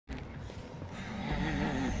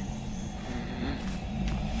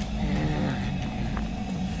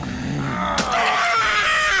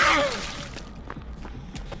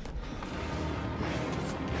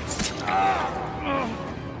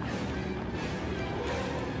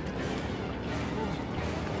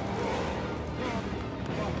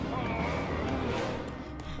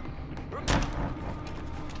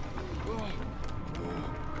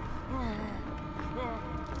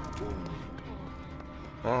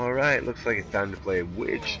Alright, looks like it's time to play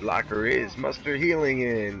Which Locker is Muster Healing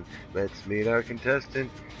in? Let's meet our contestant.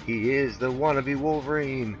 He is the wannabe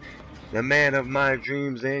Wolverine, the man of my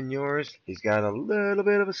dreams and yours. He's got a little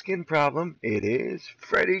bit of a skin problem. It is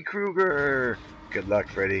Freddy Krueger. Good luck,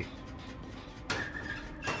 Freddy.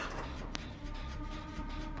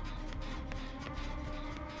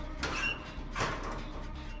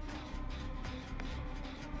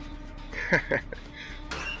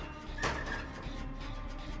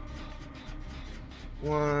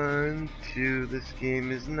 One, two, this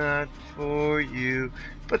game is not for you.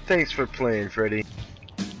 But thanks for playing, Freddy.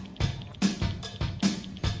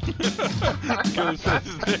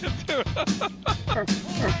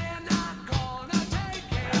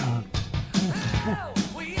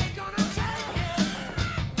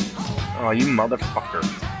 Oh, you motherfucker.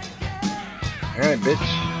 Alright, bitch.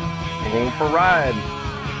 We're going for a ride.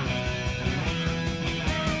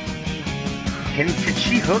 Can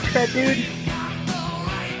she hook that dude?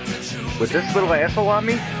 With this little asshole on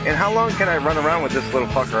me? And how long can I run around with this little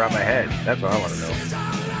fucker on my head? That's what I want to know.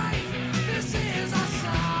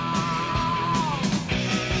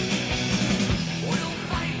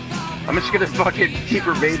 I'm just gonna fucking keep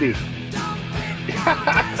her baby.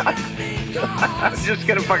 I'm just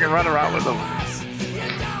gonna fucking run around with him.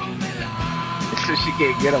 So she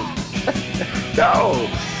can't get him. No!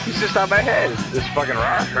 He's just on my head. This fucking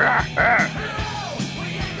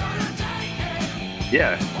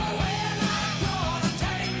Yeah.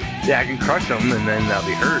 Yeah, I can crush him and then I'll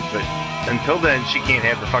be hurt, but until then, she can't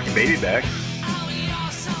have the fucking baby back.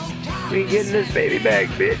 We ain't getting this baby back,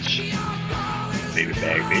 bitch. Baby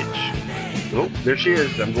bag, bitch. Oh, there she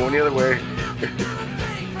is. I'm going the other way.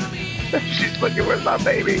 She's looking with my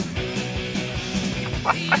baby.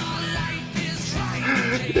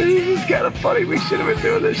 This is kind of funny. We should have been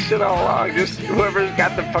doing this shit all along. Just whoever's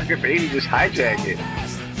got the fucking baby, just hijack it.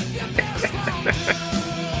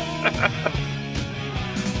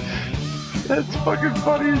 That's fucking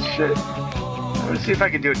funny as shit. Let me see if I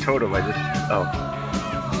can do a totem. I just... Oh.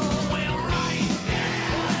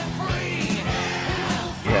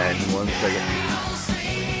 Yeah, in 1 second.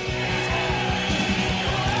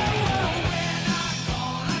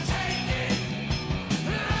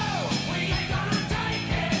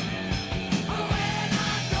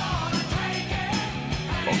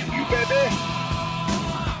 Oh, you baby!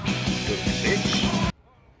 Good bitch.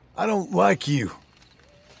 I don't like you.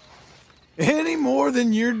 Any more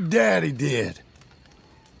than your daddy did.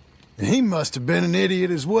 And he must have been an idiot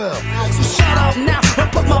as well. So shut up now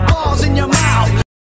and put my balls in your mouth.